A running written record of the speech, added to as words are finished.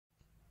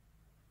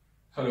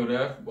Hello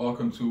there,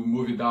 welcome to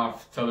Movie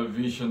Daft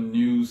Television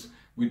News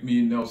with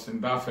me,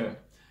 Nelson Dafe.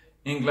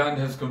 England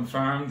has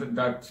confirmed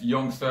that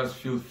youngsters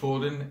Phil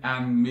Foden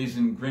and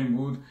Mason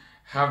Greenwood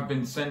have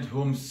been sent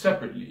home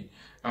separately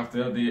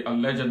after they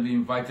allegedly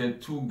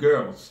invited two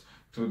girls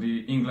to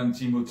the England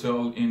team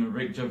hotel in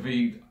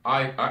Reykjavik,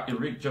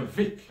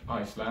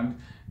 Iceland,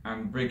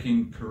 and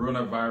breaking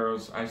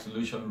coronavirus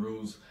isolation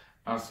rules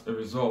as a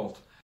result.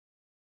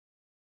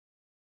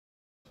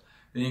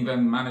 The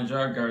England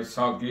manager, Gareth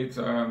Southgate,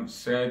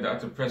 said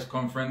at a press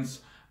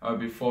conference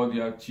before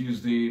their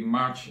Tuesday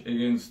match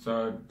against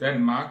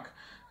Denmark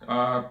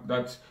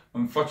that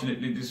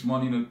unfortunately this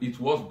morning it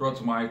was brought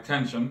to my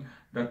attention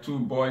that two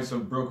boys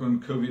have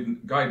broken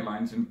COVID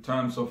guidelines in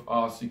terms of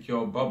our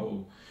secure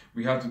bubble.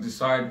 We had to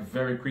decide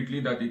very quickly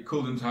that they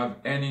couldn't have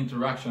any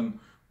interaction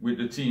with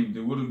the team.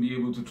 They wouldn't be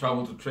able to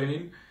travel to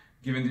training,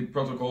 given the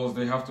protocols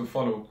they have to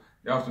follow.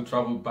 They have to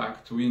travel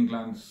back to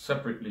England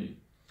separately.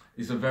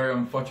 It's a very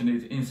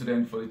unfortunate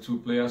incident for the two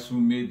players who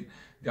made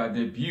their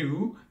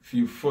debut,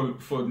 Phil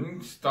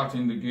Foden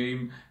starting the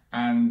game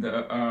and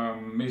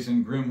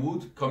Mason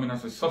Greenwood coming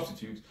as a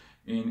substitute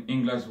in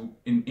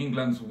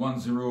England's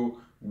 1-0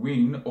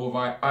 win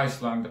over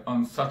Iceland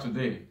on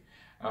Saturday.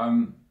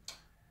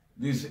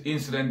 This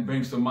incident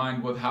brings to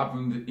mind what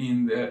happened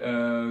in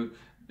the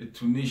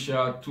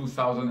Tunisia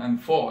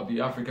 2004,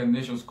 the African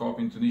Nations Cup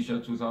in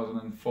Tunisia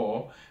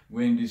 2004,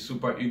 when the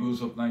Super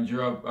Eagles of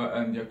Nigeria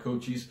and their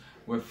coaches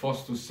were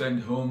forced to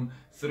send home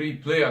three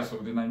players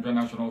of the Nigerian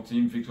national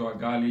team, Victor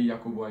Agali,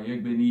 Yakubu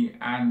Ayegbeni,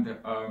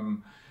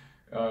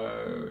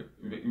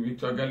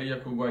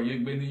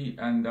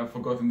 and I've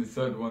forgotten the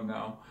third one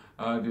now.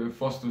 They were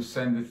forced to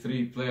send the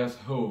three players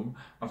home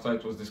after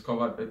it was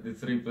discovered that the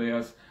three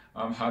players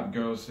had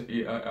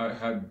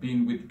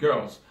been with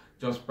girls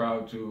just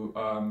prior to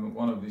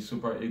one of the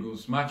Super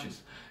Eagles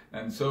matches.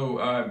 And so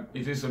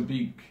it is a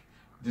big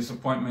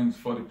disappointment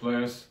for the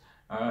players.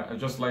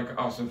 Just like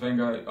Arsene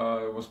Wenger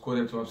was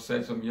quoted to have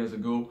said some years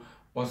ago,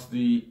 what's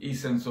the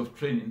essence of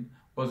training?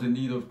 What's the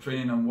need of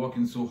training and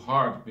working so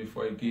hard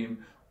before a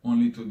game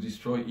only to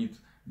destroy it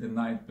the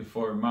night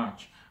before a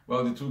match?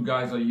 Well, the two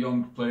guys are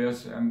young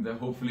players, and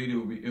hopefully they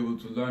will be able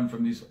to learn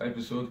from this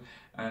episode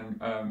and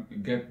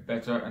get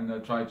better and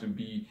try to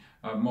be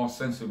more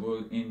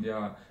sensible in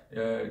their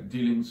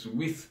dealings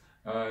with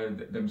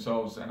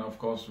themselves and of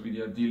course with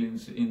their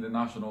dealings in the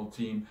national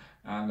team.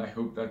 And I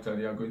hope that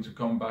they are going to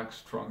come back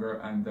stronger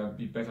and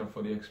be better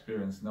for the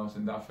experience.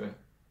 Nelson Dafe.